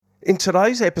In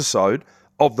today's episode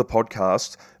of the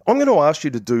podcast, I'm going to ask you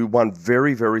to do one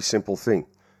very, very simple thing.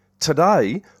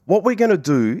 Today, what we're going to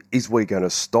do is we're going to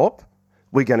stop,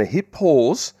 we're going to hit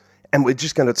pause, and we're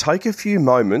just going to take a few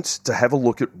moments to have a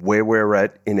look at where we're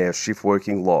at in our shift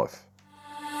working life.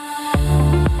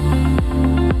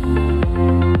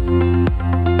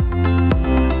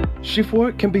 Shift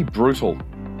work can be brutal,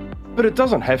 but it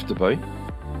doesn't have to be.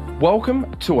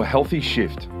 Welcome to A Healthy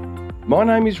Shift. My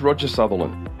name is Roger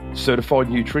Sutherland, certified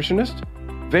nutritionist,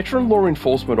 veteran law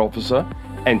enforcement officer,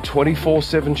 and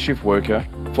 24/7 shift worker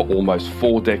for almost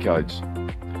 4 decades.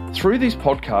 Through this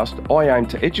podcast, I aim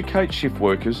to educate shift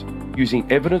workers using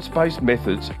evidence-based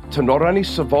methods to not only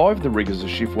survive the rigours of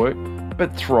shift work,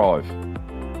 but thrive.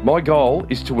 My goal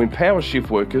is to empower shift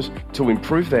workers to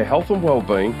improve their health and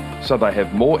well-being so they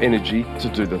have more energy to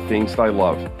do the things they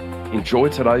love. Enjoy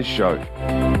today's show.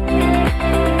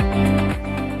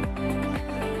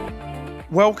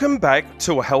 Welcome back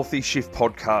to A Healthy Shift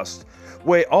podcast,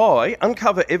 where I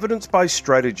uncover evidence-based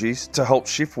strategies to help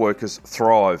shift workers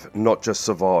thrive, not just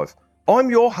survive. I'm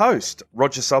your host,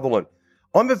 Roger Sutherland.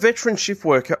 I'm a veteran shift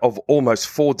worker of almost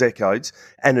 4 decades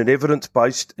and an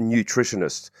evidence-based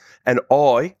nutritionist. And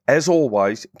I, as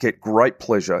always, get great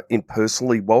pleasure in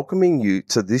personally welcoming you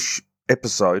to this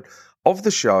episode of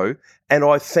the show, and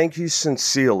I thank you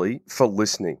sincerely for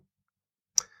listening.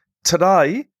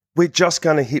 Today, we're just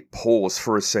going to hit pause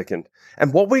for a second.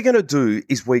 And what we're going to do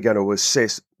is we're going to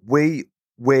assess where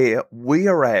we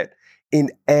are at in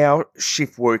our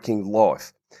shift working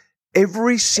life.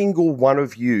 Every single one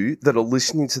of you that are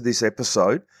listening to this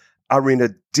episode are in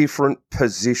a different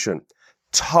position,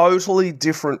 totally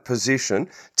different position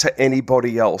to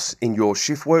anybody else in your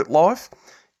shift work life,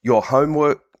 your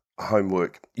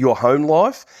your home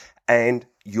life, and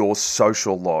your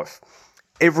social life.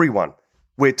 Everyone,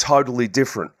 we're totally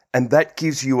different. And that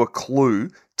gives you a clue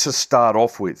to start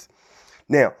off with.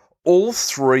 Now, all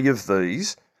three of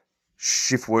these,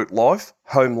 shift work life,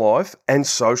 home life, and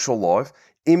social life,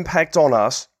 impact on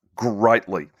us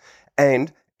greatly.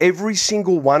 And every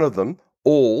single one of them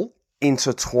all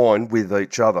intertwine with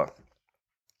each other.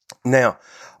 Now,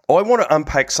 I want to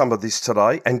unpack some of this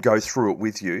today and go through it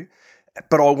with you,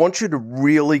 but I want you to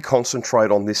really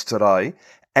concentrate on this today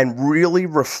and really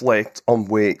reflect on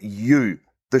where you,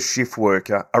 the shift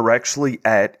worker, are actually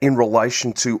at in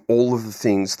relation to all of the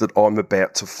things that I'm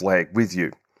about to flag with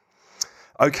you.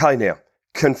 Okay, now,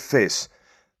 confess.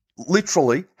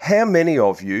 Literally, how many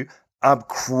of you are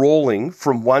crawling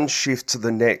from one shift to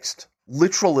the next?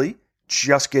 Literally,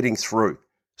 just getting through,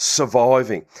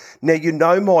 surviving. Now, you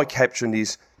know my caption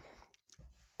is,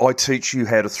 I teach you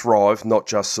how to thrive, not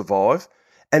just survive.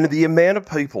 And the amount of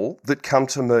people that come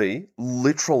to me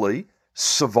literally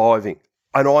surviving,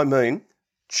 and I mean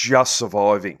just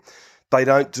surviving. They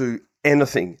don't do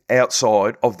anything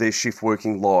outside of their shift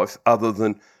working life other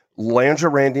than lounge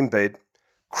around in bed,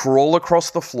 crawl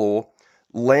across the floor,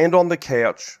 land on the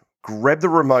couch, grab the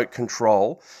remote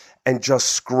control, and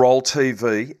just scroll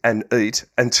TV and eat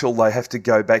until they have to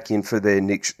go back in for their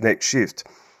next shift.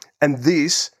 And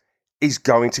this is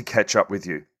going to catch up with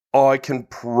you. I can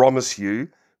promise you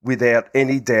without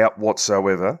any doubt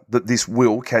whatsoever that this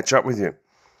will catch up with you.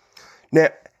 Now,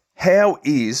 how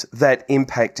is that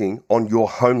impacting on your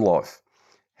home life?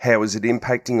 How is it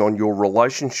impacting on your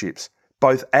relationships,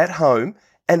 both at home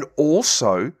and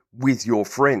also with your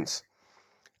friends?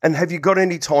 And have you got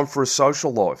any time for a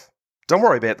social life? Don't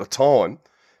worry about the time,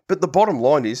 but the bottom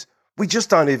line is we just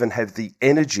don't even have the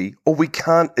energy, or we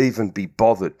can't even be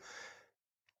bothered.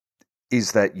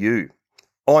 Is that you?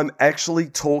 I'm actually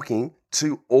talking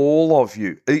to all of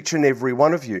you, each and every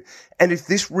one of you. And if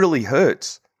this really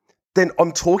hurts, then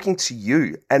I'm talking to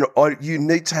you, and you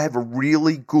need to have a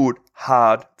really good,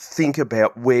 hard think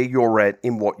about where you're at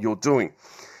in what you're doing.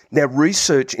 Now,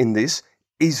 research in this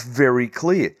is very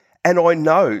clear, and I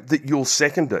know that you'll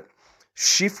second it.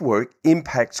 Shift work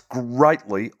impacts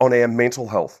greatly on our mental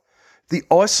health. The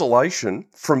isolation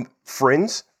from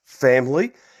friends,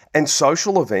 family, and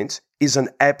social events is an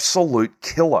absolute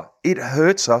killer. It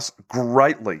hurts us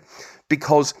greatly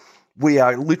because we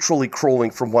are literally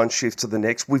crawling from one shift to the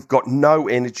next. We've got no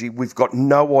energy. We've got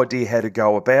no idea how to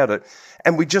go about it.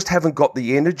 And we just haven't got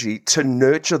the energy to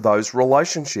nurture those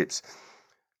relationships.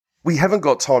 We haven't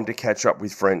got time to catch up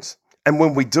with friends. And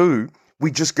when we do,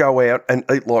 we just go out and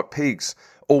eat like pigs,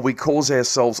 or we cause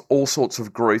ourselves all sorts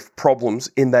of grief, problems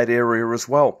in that area as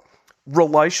well.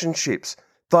 Relationships,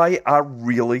 they are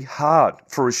really hard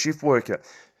for a shift worker,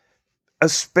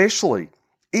 especially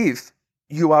if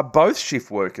you are both shift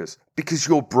workers, because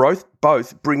you're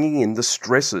both bringing in the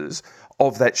stresses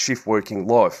of that shift working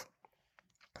life.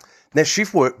 Now,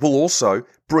 shift work will also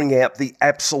bring out the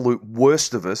absolute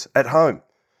worst of us at home.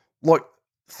 Like,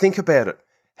 think about it.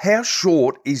 How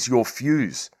short is your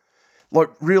fuse? Like,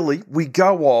 really, we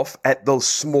go off at the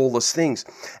smallest things.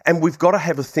 And we've got to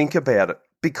have a think about it,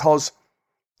 because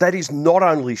that is not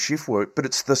only shift work, but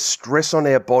it's the stress on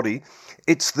our body.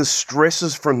 It's the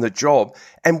stresses from the job.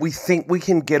 And we think we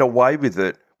can get away with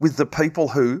it with the people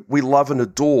who we love and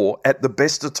adore at the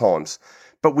best of times.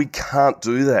 But we can't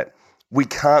do that. We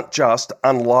can't just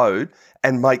unload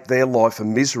and make their life a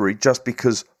misery just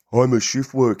because I'm a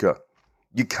shift worker.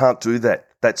 You can't do that.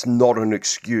 That's not an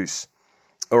excuse.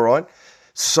 All right?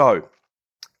 So,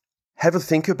 have a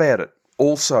think about it.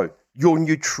 Also, your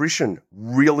nutrition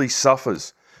really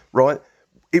suffers, right?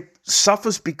 It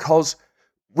suffers because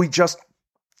we just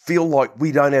feel like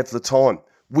we don't have the time.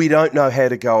 We don't know how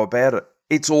to go about it.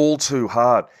 It's all too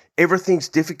hard. Everything's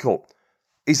difficult.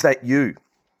 Is that you?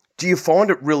 Do you find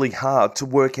it really hard to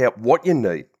work out what you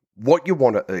need, what you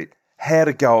want to eat, how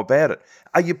to go about it?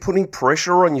 Are you putting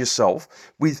pressure on yourself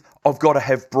with, I've got to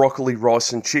have broccoli,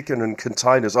 rice and chicken and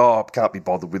containers? Oh, I can't be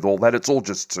bothered with all that. It's all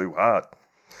just too hard.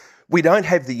 We don't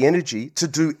have the energy to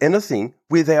do anything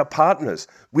with our partners,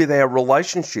 with our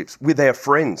relationships, with our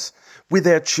friends, with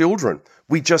our children.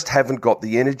 We just haven't got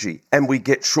the energy, and we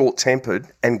get short-tempered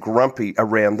and grumpy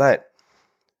around that.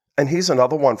 And here's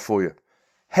another one for you.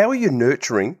 How are you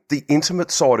nurturing the intimate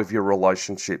side of your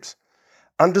relationships?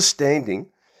 Understanding,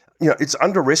 it's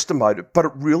underestimated, but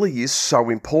it really is so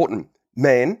important.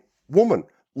 Man, woman,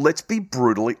 let's be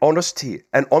brutally honest here.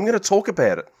 And I'm going to talk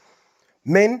about it.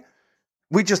 Men,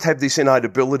 we just have this innate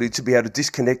ability to be able to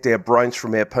disconnect our brains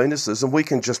from our penises, and we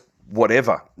can just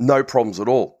whatever, no problems at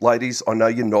all. Ladies, I know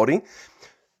you're nodding.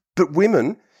 But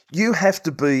women, you have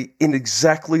to be in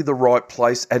exactly the right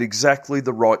place at exactly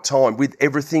the right time with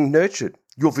everything nurtured.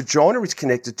 Your vagina is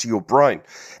connected to your brain.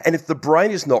 And if the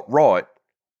brain is not right,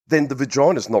 then the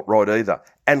vagina is not right either.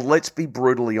 And let's be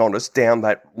brutally honest down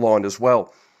that line as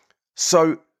well.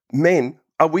 So, men,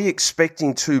 are we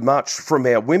expecting too much from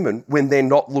our women when they're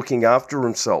not looking after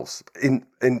themselves in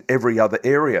every other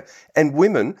area? And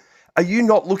women, are you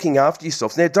not looking after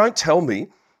yourself? Now, don't tell me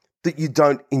that you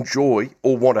don't enjoy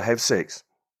or want to have sex.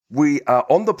 We are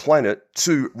on the planet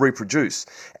to reproduce,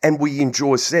 and we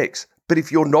enjoy sex. But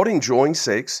if you're not enjoying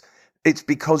sex, it's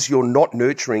because you're not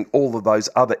nurturing all of those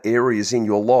other areas in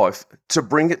your life to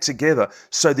bring it together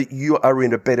so that you are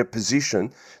in a better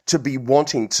position to be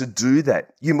wanting to do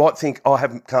that. You might think,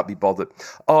 can't be bothered.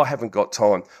 I haven't got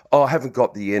time. I haven't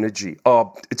got the energy.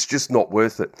 It's just not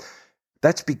worth it.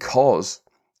 That's because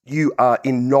you are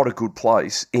in not a good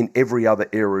place in every other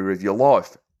area of your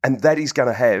life. And that is going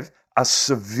to have a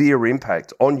severe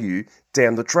impact on you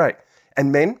down the track.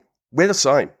 And men, we're the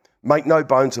same. Make no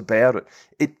bones about it.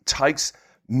 It takes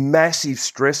massive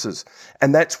stresses.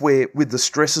 And that's where, with the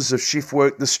stresses of shift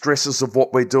work, the stresses of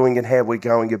what we're doing and how we're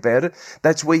going about it,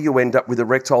 that's where you end up with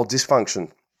erectile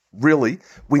dysfunction. Really,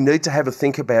 we need to have a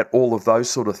think about all of those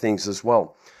sort of things as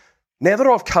well. Now that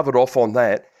I've covered off on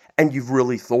that and you've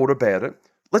really thought about it,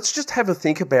 let's just have a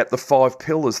think about the 5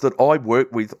 pillars that I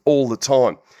work with all the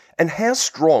time. And how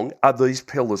strong are these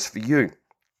pillars for you?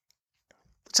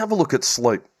 Let's have a look at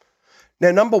sleep. Now,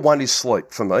 number 1 is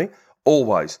sleep for me,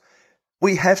 always.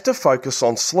 We have to focus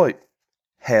on sleep.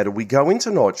 How do we go into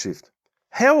night shift?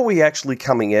 How are we actually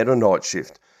coming out of night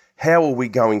shift? How are we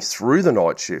going through the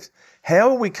night shift? How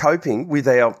are we coping with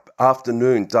our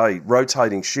afternoon, day,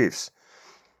 rotating shifts?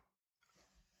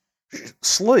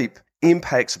 Sleep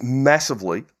impacts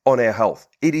massively on our health.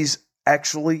 It is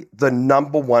actually the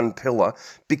number 1 pillar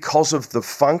because of the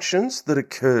functions that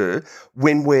occur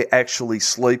when we're actually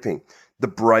sleeping. The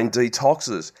brain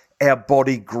detoxes, our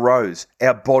body grows,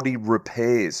 our body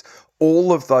repairs.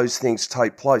 All of those things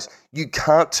take place. You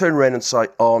can't turn around and say,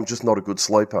 I'm just not a good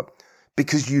sleeper,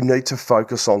 because you need to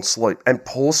focus on sleep. And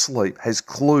poor sleep has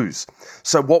clues.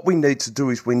 So what we need to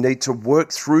do is we need to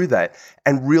work through that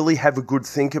and really have a good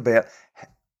think about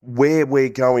where we're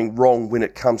going wrong when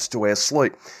it comes to our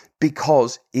sleep,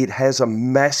 because it has a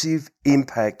massive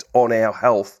impact on our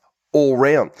health all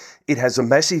round. It has a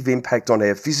massive impact on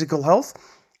our physical health.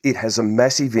 It has a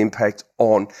massive impact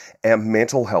on our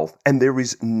mental health. And there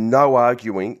is no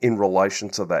arguing in relation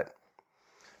to that.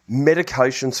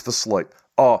 Medications for sleep.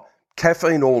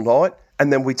 Caffeine all night,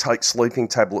 and then we take sleeping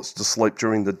tablets to sleep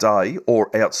during the day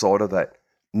or outside of that.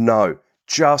 No,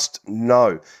 just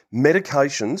no.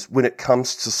 Medications, when it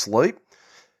comes to sleep,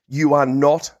 you are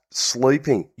not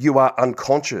sleeping. You are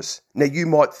unconscious. Now, you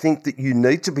might think that you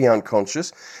need to be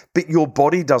unconscious, but your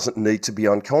body doesn't need to be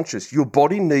unconscious. Your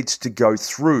body needs to go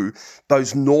through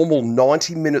those normal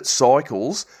 90-minute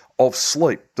cycles of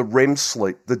sleep, the REM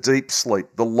sleep, the deep sleep,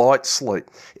 the light sleep.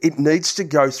 It needs to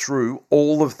go through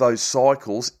all of those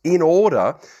cycles in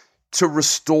order to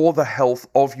restore the health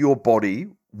of your body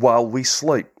while we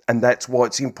sleep. And that's why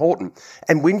it's important.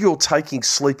 And when you're taking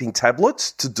sleeping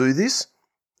tablets to do this,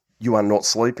 you are not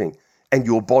sleeping and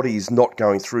your body is not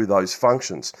going through those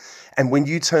functions. And when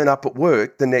you turn up at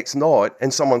work the next night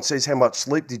and someone says, how much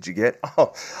sleep did you get?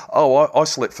 I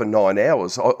slept for 9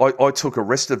 hours. I took a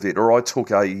Restavit, or I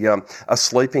took a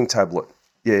sleeping tablet.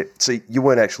 Yeah, see, you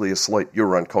weren't actually asleep. You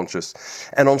were unconscious.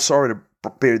 And I'm sorry to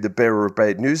be the bearer of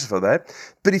bad news for that.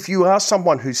 But if you are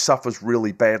someone who suffers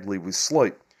really badly with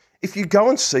sleep, if you go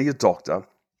and see a doctor,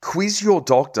 quiz your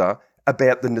doctor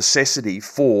about the necessity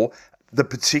for the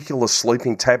particular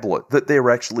sleeping tablet that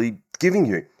they're actually giving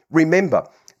you. Remember,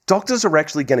 doctors are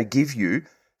actually going to give you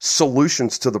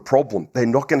solutions to the problem. They're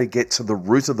not going to get to the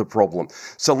root of the problem.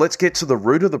 So let's get to the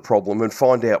root of the problem and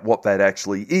find out what that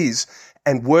actually is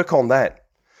and work on that.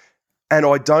 And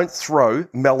I don't throw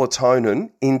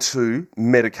melatonin into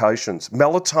medications.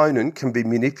 Melatonin can be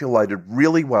manipulated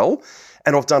really well,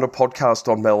 and I've done a podcast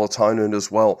on melatonin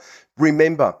as well.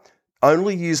 Remember,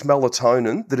 only use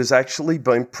melatonin that has actually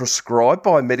been prescribed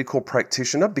by a medical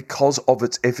practitioner because of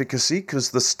its efficacy,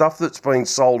 because the stuff that's being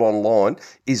sold online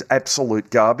is absolute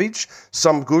garbage.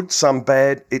 Some good, some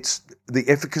bad. It's the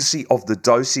efficacy of the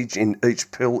dosage in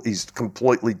each pill is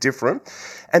completely different.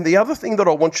 And the other thing that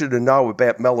I want you to know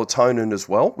about melatonin as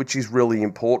well, which is really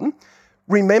important,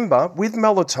 remember with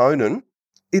melatonin,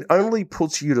 it only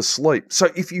puts you to sleep. So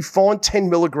if you find 10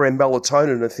 milligram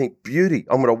melatonin and think, beauty,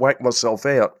 I'm going to wake myself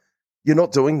out, you're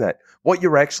not doing that. What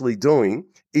you're actually doing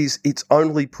is it's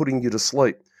only putting you to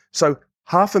sleep. So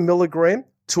 0.5 milligram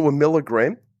to 1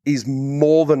 milligram is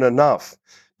more than enough,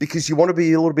 because you want to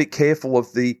be a little bit careful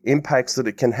of the impacts that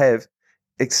it can have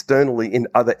externally in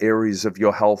other areas of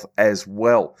your health as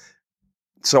well.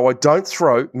 So I don't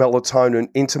throw melatonin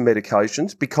into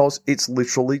medications because it's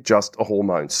literally just a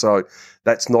hormone. So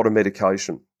that's not a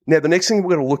medication. Now, the next thing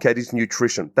we're going to look at is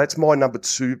nutrition. That's my number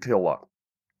 2 pillar.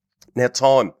 Now,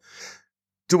 time.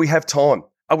 Do we have time?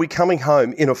 Are we coming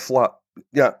home in a flutter?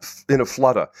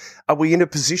 Are we in a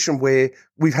position where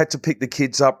we've had to pick the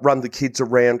kids up, run the kids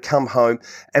around, come home,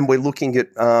 and we're looking at,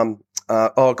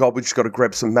 oh God, we just got to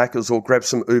grab some Maccas or grab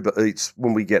some Uber Eats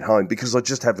when we get home because I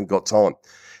just haven't got time.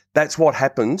 That's what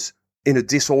happens in a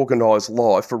disorganized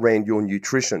life around your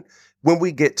nutrition. When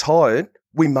we get tired,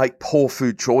 we make poor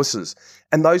food choices,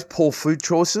 and those poor food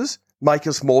choices make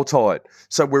us more tired.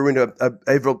 So we're in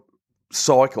a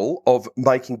cycle of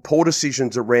making poor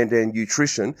decisions around our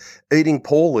nutrition, eating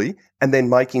poorly, and then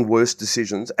making worse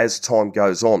decisions as time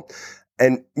goes on.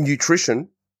 And nutrition,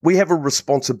 we have a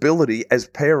responsibility as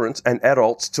parents and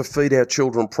adults to feed our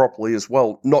children properly as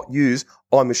well, not use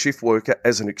I'm a shift worker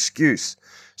as an excuse.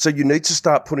 So you need to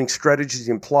start putting strategies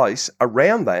in place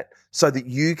around that so that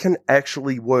you can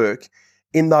actually work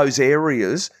in those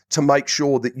areas to make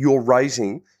sure that you're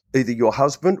raising either your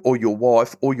husband or your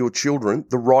wife or your children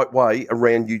the right way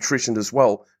around nutrition as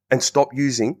well, and stop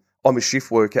using I'm a shift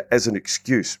worker as an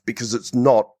excuse, because it's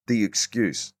not the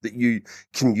excuse that you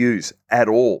can use at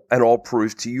all, and I'll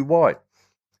prove to you why.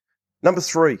 Number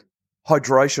 3,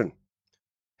 hydration.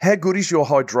 How good is your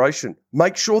hydration?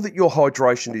 Make sure that your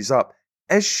hydration is up.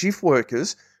 As shift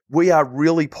workers, we are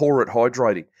really poor at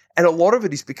hydrating. And a lot of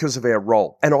it is because of our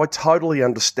role. And I totally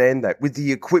understand that. With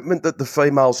the equipment that the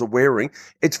females are wearing,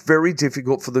 it's very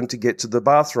difficult for them to get to the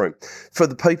bathroom. For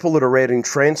the people that are out in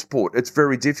transport, it's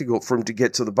very difficult for them to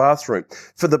get to the bathroom.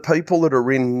 For the people that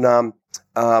are in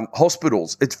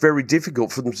hospitals, it's very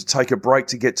difficult for them to take a break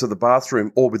to get to the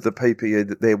bathroom or with the PPE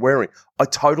that they're wearing. I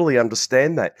totally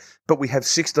understand that. But we have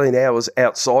 16 hours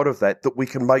outside of that we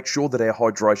can make sure that our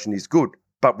hydration is good.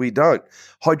 But we don't.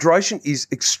 Hydration is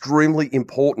extremely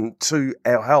important to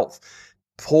our health.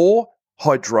 Poor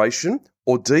hydration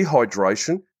or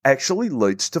dehydration actually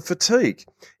leads to fatigue.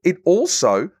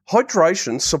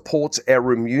 Hydration supports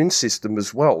our immune system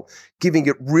as well, giving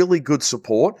it really good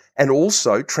support, and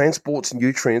also transports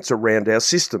nutrients around our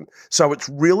system. So it's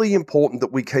really important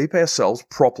that we keep ourselves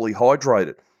properly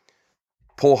hydrated.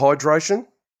 Poor hydration,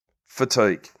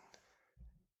 fatigue.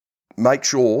 Make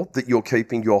sure that you're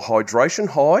keeping your hydration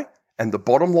high, and the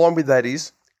bottom line with that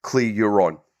is clear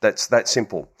urine. That's that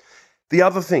simple. The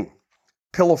other thing,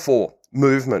 pillar 4,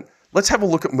 movement. Let's have a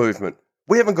look at movement.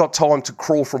 We haven't got time to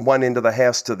crawl from one end of the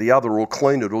house to the other or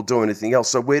clean it or do anything else.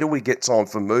 So where do we get time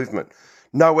for movement?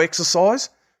 No exercise?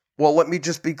 Well, let me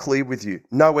just be clear with you.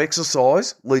 No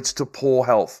exercise leads to poor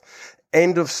health.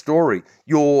 End of story.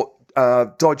 Your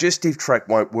digestive tract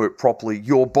won't work properly.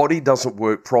 Your body doesn't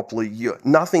work properly.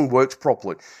 Nothing works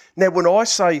properly. Now, when I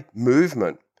say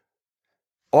movement,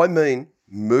 I mean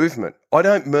movement. I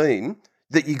don't mean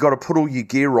that you got to put all your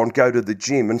gear on, go to the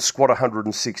gym and squat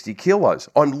 160 kilos.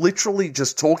 I'm literally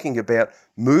just talking about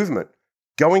movement,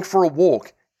 going for a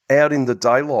walk out in the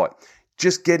daylight,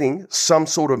 just getting some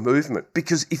sort of movement.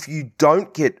 Because if you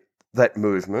don't get that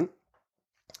movement,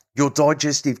 your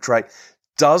digestive tract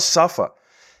does suffer.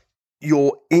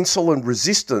 Your insulin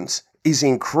resistance is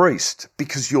increased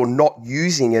because you're not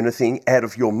using anything out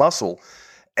of your muscle.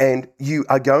 And you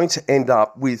are going to end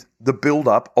up with the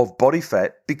buildup of body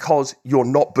fat because you're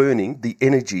not burning the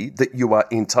energy that you are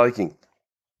intaking.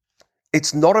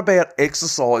 It's not about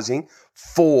exercising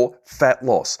for fat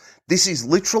loss. This is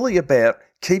literally about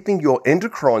keeping your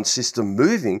endocrine system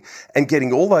moving and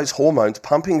getting all those hormones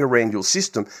pumping around your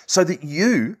system so that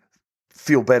you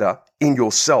feel better in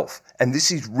yourself. And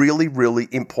this is really, really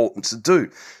important to do.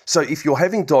 So if you're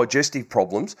having digestive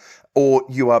problems or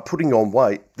you are putting on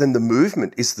weight, then the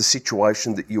movement is the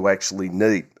situation that you actually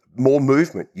need. More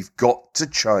movement. You've got to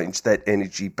change that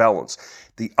energy balance.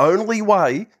 The only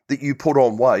way that you put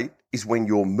on weight is when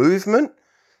your movement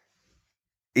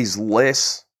is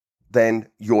less than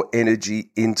your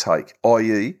energy intake,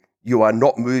 i.e. you are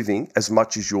not moving as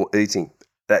much as you're eating.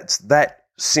 That's that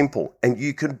simple. And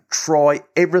you can try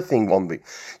everything on me.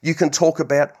 You can talk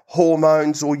about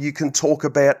hormones or you can talk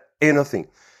about anything.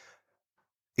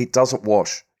 It doesn't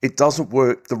wash. It doesn't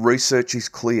work. The research is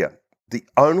clear. The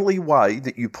only way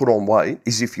that you put on weight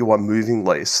is if you are moving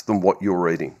less than what you're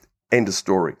eating. End of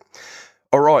story.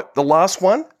 All right, the last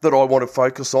one that I want to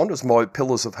focus on as my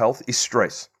pillars of health is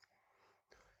stress.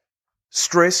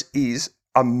 Stress is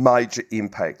a major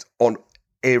impact on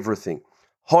everything.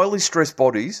 Highly stressed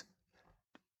bodies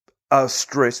are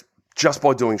stressed just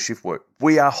by doing shift work.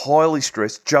 We are highly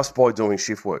stressed just by doing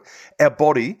shift work. Our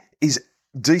body is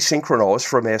desynchronized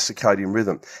from our circadian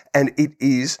rhythm, and it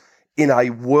is in a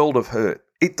world of hurt.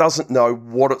 It doesn't know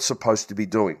what it's supposed to be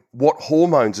doing, what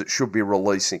hormones it should be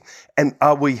releasing, and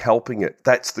are we helping it?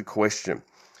 That's the question.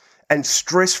 And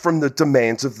stress from the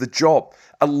demands of the job.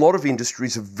 A lot of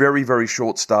industries are very, very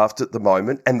short-staffed at the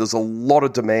moment, and there's a lot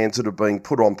of demands that are being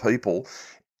put on people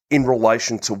in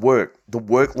relation to work. The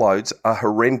workloads are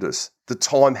horrendous. The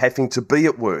time having to be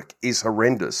at work is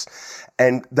horrendous,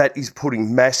 and that is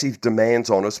putting massive demands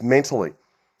on us mentally.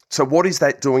 So what is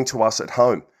that doing to us at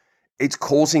home? It's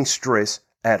causing stress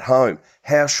at home.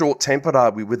 How short-tempered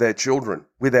are we with our children,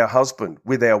 with our husband,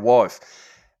 with our wife?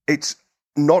 It's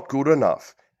not good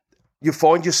enough. You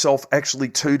find yourself actually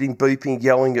tooting, beeping,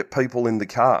 yelling at people in the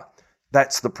car.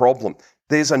 That's the problem.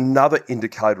 There's another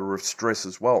indicator of stress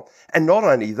as well. And not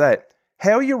only that,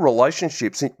 how are your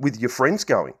relationships with your friends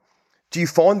going? Do you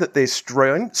find that they're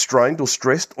strained or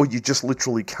stressed, or you just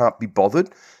literally can't be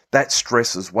bothered? That's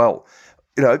stress as well.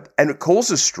 And it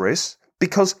causes stress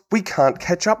because we can't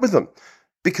catch up with them,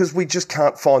 because we just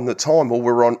can't find the time, or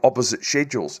we're on opposite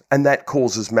schedules, and that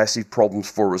causes massive problems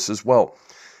for us as well.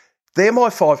 They're my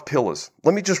 5 pillars.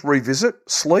 Let me just revisit: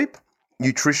 sleep,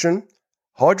 nutrition,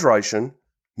 hydration,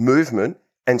 movement,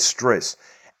 and stress.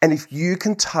 And if you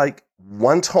can take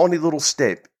one tiny little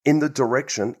step in the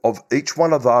direction of each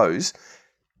one of those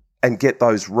and get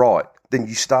those right, then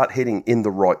you start heading in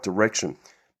the right direction.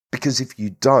 Because if you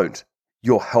don't,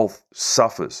 your health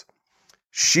suffers.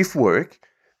 Shift work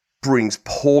brings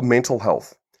poor mental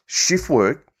health. Shift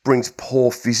work brings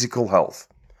poor physical health.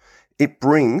 It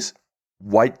brings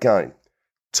weight gain,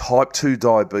 type 2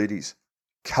 diabetes,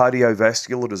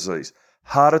 cardiovascular disease,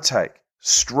 heart attack,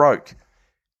 stroke,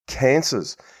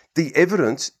 cancers. The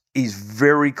evidence is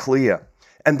very clear.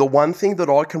 And the one thing that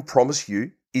I can promise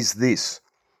you is this: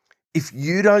 if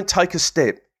you don't take a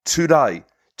step today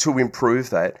to improve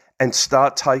that and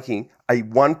start taking a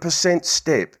 1%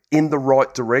 step in the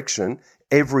right direction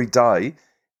every day,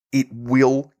 it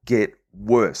will get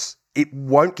worse. It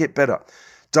won't get better.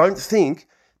 Don't think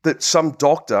that some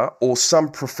doctor or some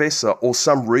professor or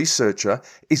some researcher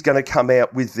is going to come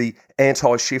out with the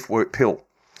anti-shift work pill.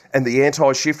 And the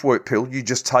anti-shift work pill, you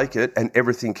just take it and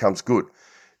everything comes good.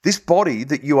 This body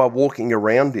that you are walking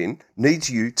around in needs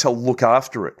you to look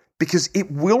after it, because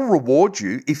it will reward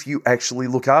you if you actually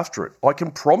look after it. I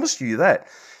can promise you that.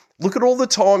 Look at all the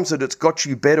times that it's got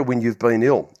you better when you've been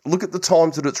ill. Look at the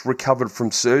times that it's recovered from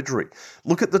surgery.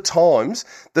 Look at the times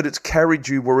that it's carried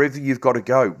you wherever you've got to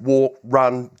go. Walk,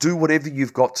 run, do whatever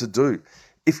you've got to do.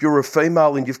 If you're a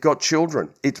female and you've got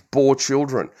children, it's bore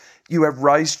children. You have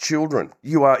raised children.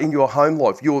 You are in your home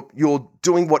life. You're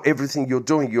doing everything you're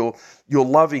doing. You're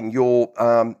loving. You're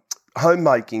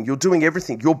homemaking. You're doing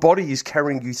everything. Your body is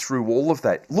carrying you through all of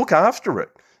that. Look after it,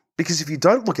 because if you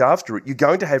don't look after it, you're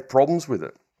going to have problems with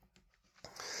it.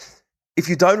 If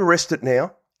you don't arrest it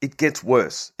now, It gets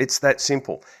worse. It's that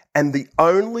simple. And the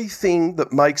only thing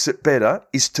that makes it better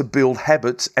is to build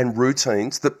habits and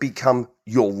routines that become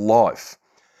your life.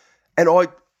 And I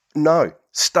know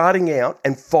starting out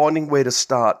and finding where to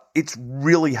start, it's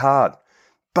really hard,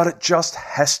 but it just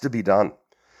has to be done.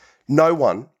 No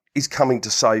one is coming to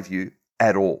save you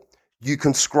at all. You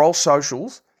can scroll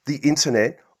socials, the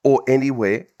internet, or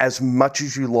anywhere as much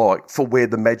as you like for where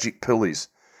the magic pill is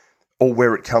or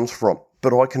where it comes from.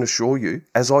 But I can assure you,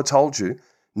 as I told you,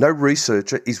 no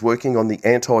researcher is working on the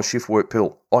anti-shift work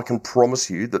pill. I can promise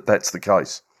you that that's the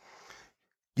case.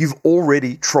 You've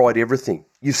already tried everything.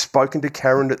 You've spoken to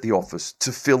Karen at the office,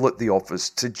 to Phil at the office,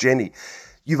 to Jenny.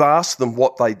 You've asked them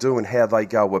what they do and how they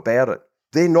go about it.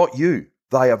 They're not you.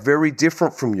 They are very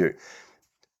different from you.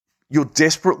 You're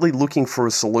desperately looking for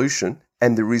a solution,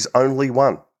 and there is only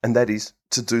one, and that is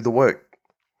to do the work.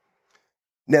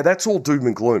 Now, that's all doom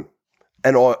and gloom.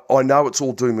 And I know it's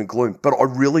all doom and gloom, but I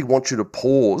really want you to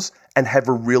pause and have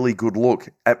a really good look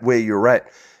at where you're at,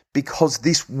 because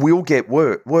this will get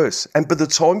worse. And by the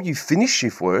time you finish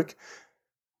shift work,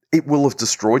 it will have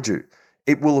destroyed you.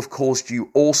 It will have caused you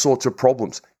all sorts of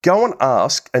problems. Go and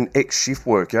ask an ex-shift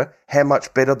worker how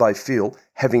much better they feel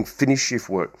having finished shift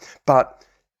work, but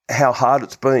how hard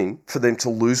it's been for them to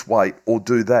lose weight or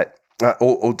do that,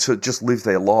 or to just live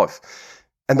their life.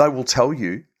 And they will tell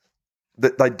you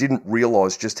that they didn't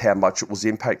realise just how much it was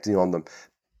impacting on them.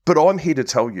 But I'm here to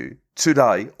tell you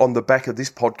today, on the back of this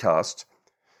podcast,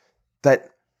 that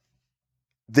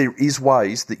there is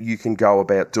ways that you can go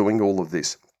about doing all of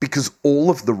this, because all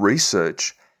of the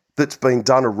research that's been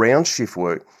done around shift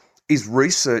work is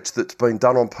research that's been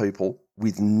done on people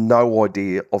with no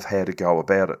idea of how to go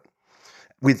about it,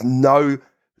 with no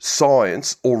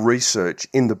science or research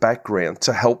in the background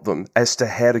to help them as to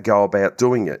how to go about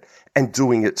doing it and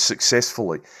doing it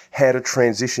successfully, how to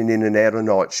transition in and out of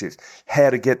night shift, how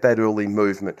to get that early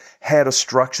movement, how to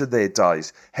structure their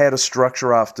days, how to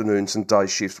structure afternoons and day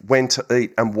shifts, when to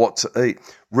eat and what to eat.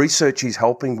 Research is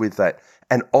helping with that,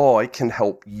 and I can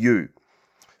help you.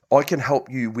 I can help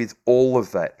you with all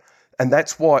of that. And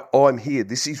that's why I'm here.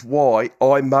 This is why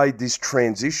I made this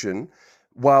transition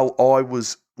while I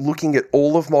was looking at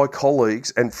all of my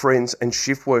colleagues and friends and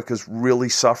shift workers really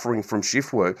suffering from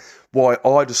shift work, why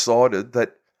I decided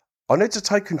that I need to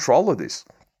take control of this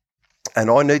and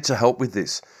I need to help with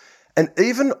this. And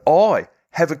even I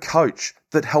have a coach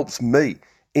that helps me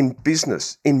in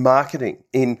business, in marketing,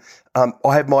 I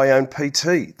have my own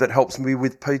PT that helps me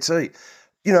with PT.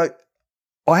 You know,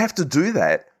 I have to do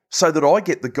that so that I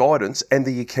get the guidance and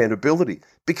the accountability,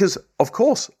 because of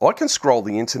course I can scroll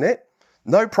the internet,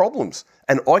 no problems.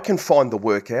 And I can find the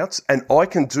workouts and I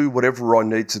can do whatever I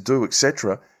need to do,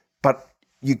 etc. But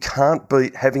you can't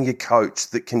beat having a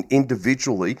coach that can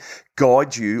individually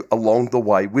guide you along the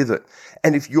way with it.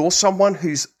 And if you're someone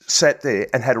who's sat there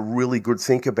and had a really good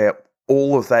think about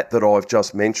all of that I've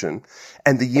just mentioned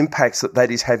and the impacts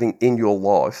that is having in your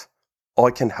life,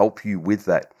 I can help you with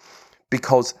that,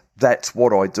 because that's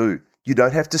what I do. You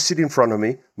don't have to sit in front of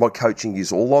me. My coaching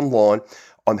is all online.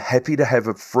 I'm happy to have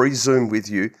a free Zoom with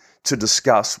you to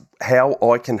discuss how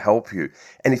I can help you.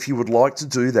 And if you would like to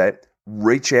do that,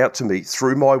 reach out to me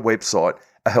through my website,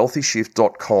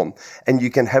 ahealthyshift.com, and you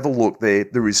can have a look there.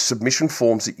 There is submission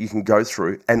forms that you can go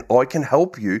through, and I can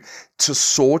help you to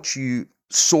sort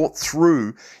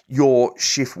through your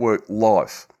shift work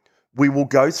life. We will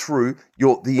go through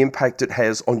the impact it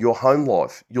has on your home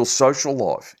life, your social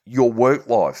life, your work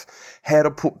life, how to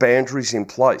put boundaries in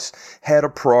place, how to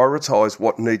prioritize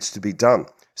what needs to be done,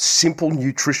 simple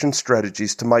nutrition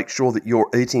strategies to make sure that you're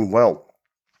eating well,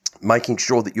 making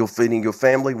sure that you're feeding your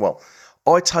family well.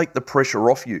 I take the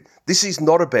pressure off you. This is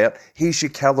not about, here's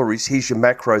your calories, here's your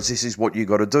macros, this is what you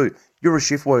got to do. You're a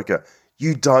shift worker.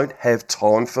 You don't have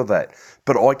time for that.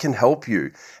 But I can help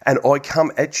you, and I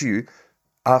come at you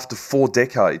after 4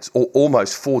 decades or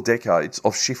almost 4 decades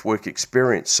of shift work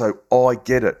experience. So I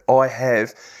get it.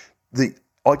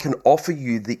 I can offer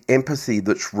you the empathy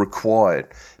that's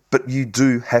required, but you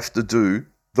do have to do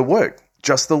the work,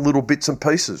 just the little bits and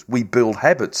pieces. We build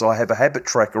habits. I have a habit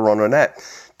tracker on an app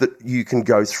that you can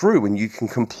go through and you can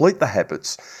complete the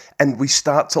habits. And we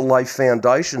start to lay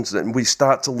foundations and we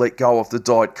start to let go of the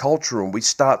diet culture and we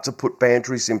start to put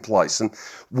boundaries in place and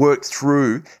work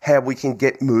through how we can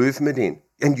get movement in.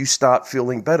 And you start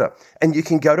feeling better. And you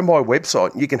can go to my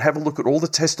website and you can have a look at all the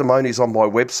testimonies on my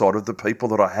website of the people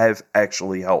that I have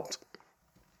actually helped.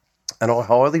 And I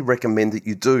highly recommend that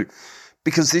you do,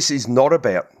 because this is not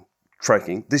about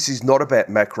tracking. This is not about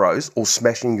macros or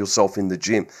smashing yourself in the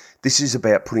gym. This is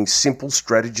about putting simple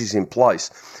strategies in place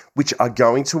which are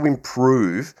going to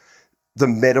improve the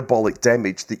metabolic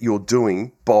damage that you're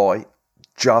doing by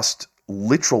just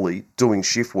literally doing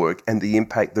shift work and the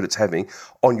impact that it's having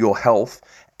on your health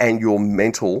and your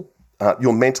mental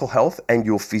health and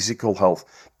your physical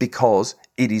health, because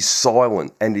it is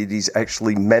silent and it is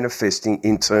actually manifesting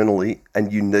internally,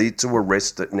 and you need to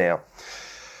arrest it now.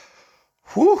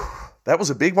 Whew, that was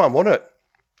a big one, wasn't it?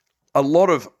 A lot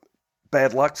of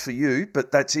bad luck for you,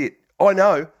 but that's it. I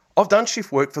know. I've done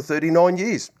shift work for 39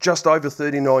 years, just over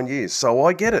 39 years, so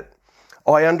I get it.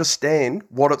 I understand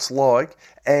what it's like,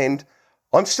 and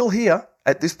I'm still here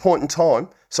at this point in time,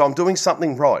 so I'm doing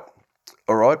something right.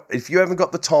 All right? If you haven't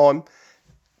got the time,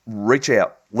 reach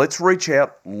out. Let's reach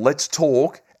out, let's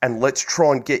talk, and let's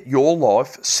try and get your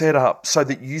life set up so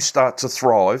that you start to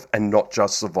thrive and not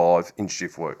just survive in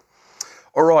shift work.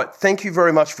 All right, thank you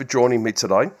very much for joining me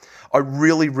today. I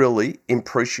really, really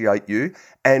appreciate you,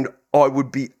 and I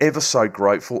would be ever so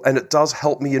grateful, and it does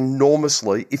help me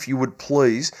enormously if you would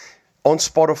please, on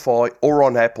Spotify or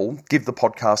on Apple, give the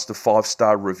podcast a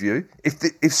 5-star review.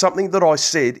 If something that I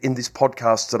said in this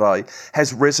podcast today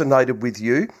has resonated with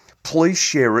you, please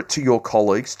share it to your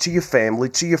colleagues, to your family,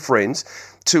 to your friends,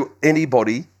 to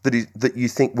anybody that you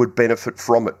think would benefit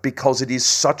from it, because it is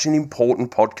such an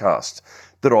important podcast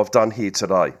that I've done here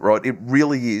today, right? It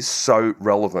really is so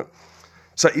relevant.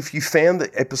 So if you found the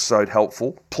episode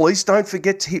helpful, please don't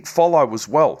forget to hit follow as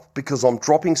well, because I'm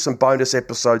dropping some bonus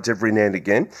episodes every now and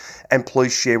again, and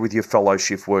please share with your fellow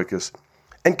shift workers.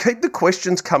 And keep the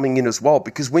questions coming in as well,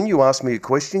 because when you ask me a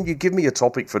question, you give me a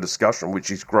topic for discussion, which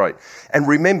is great. And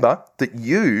remember that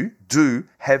you do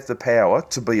have the power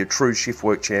to be a true shift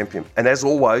work champion. And as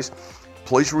always,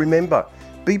 please remember,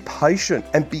 be patient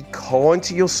and be kind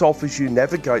to yourself as you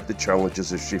navigate the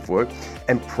challenges of shift work,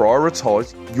 and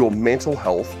prioritise your mental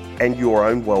health and your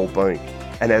own well-being.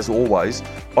 And as always,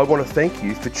 I want to thank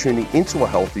you for tuning into A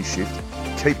Healthy Shift.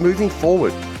 Keep moving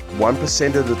forward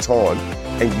 1% at a time,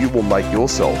 and you will make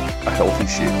yourself a healthy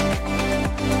shift.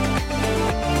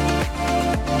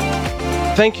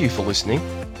 Thank you for listening.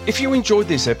 If you enjoyed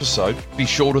this episode, be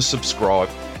sure to subscribe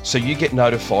so you get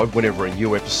notified whenever a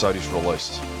new episode is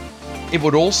released. It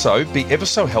would also be ever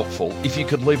so helpful if you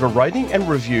could leave a rating and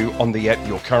review on the app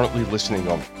you're currently listening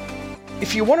on.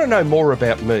 If you want to know more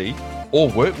about me or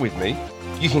work with me,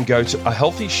 you can go to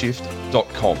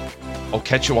ahealthyshift.com. I'll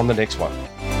catch you on the next one.